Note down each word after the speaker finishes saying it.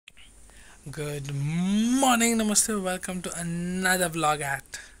Good morning, namaste, welcome to another vlog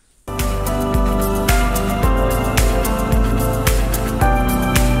at.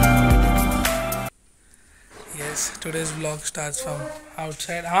 Yes, today's vlog starts from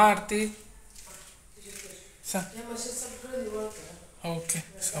outside. Aarti. Son. Okay,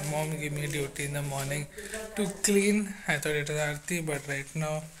 so mom gave me duty in the morning to clean. I thought it was Aarti, but right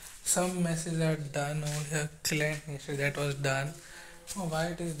now some messes are done over here. Clean. Yesterday that was done. Oh, why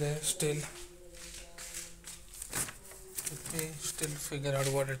it is there still? Let me still figure out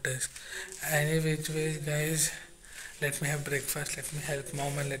what it is. Any which ways, guys, let me have breakfast, let me help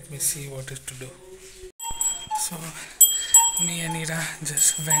mom, and let me see what is to do. So me and Ira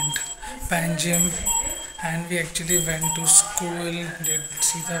just went pan gym, and we actually went to school, did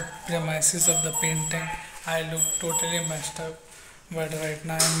see the premises of the painting. I look totally messed up, but right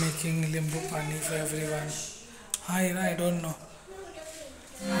now I'm making limbu pani for everyone. Hi Ira, I don't know.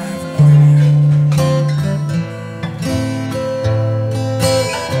 I have no idea.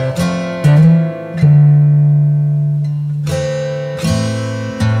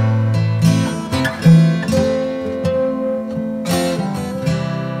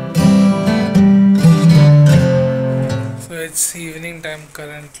 So it's evening time,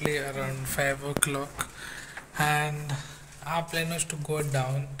 currently around 5 o'clock, and our plan was to go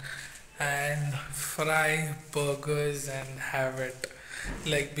down and fry burgers and have it,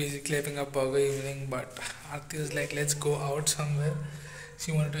 like basically having a burger evening. But Aarti was like, let's go out somewhere.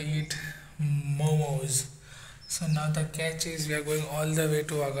 She wanted to eat momos. So now the catch is we are going all the way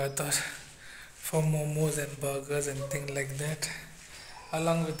to Vagator for momos and burgers and things like that,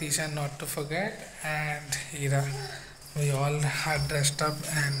 along with Ishan, not to forget, and Ira. We all are dressed up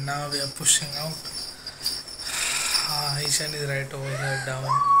and now we are pushing out. Ishan is right over here down.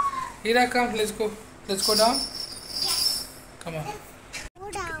 Ira, come, let's go. Let's go down. Come on.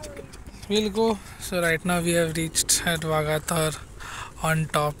 Go down. We'll go. So right now we have reached at Vagator on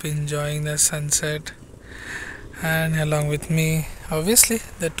top, enjoying the sunset. And along with me, obviously,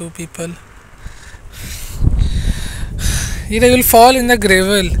 the two people. Ira, you'll fall in the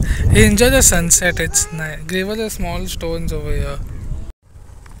gravel. Enjoy the sunset. It's nice. Gravel are small stones over here.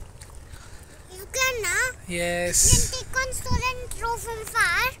 You can now. Yes. You can take one stone and throw from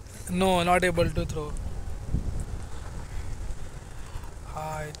far. No, not able to throw.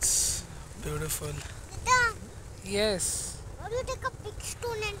 It's beautiful. Dada, Yes. how do you take a big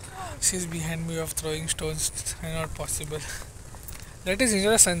stone and throw? She's behind me of throwing stones. Not possible. Let us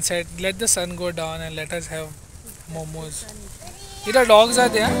enjoy the sunset. Let the sun go down and let us have momos. Ira, dogs are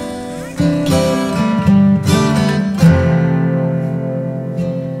there.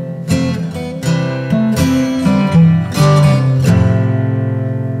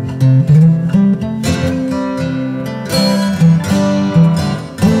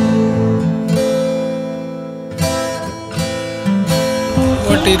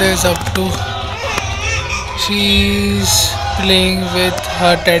 What Ira is up to? She's playing with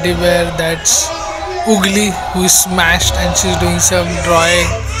her teddy bear, that's Ugly, who is smashed, and she's doing some drawing.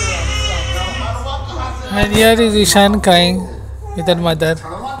 And here is Ishan crying with her mother.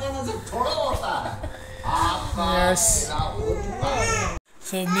 Yes.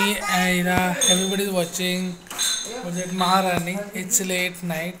 So me, Ira, everybody's watching. Was it Maharani? It's late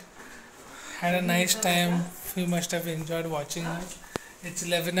night. Had a nice time. We must have enjoyed watching her. It's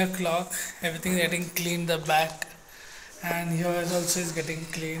 11 o'clock. Everything is getting cleaned. The back and yours also is getting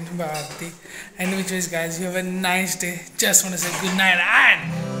cleaned by Aarti. And which is, guys, you have a nice day. Just want to say good night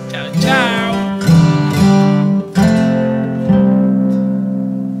and ciao ciao.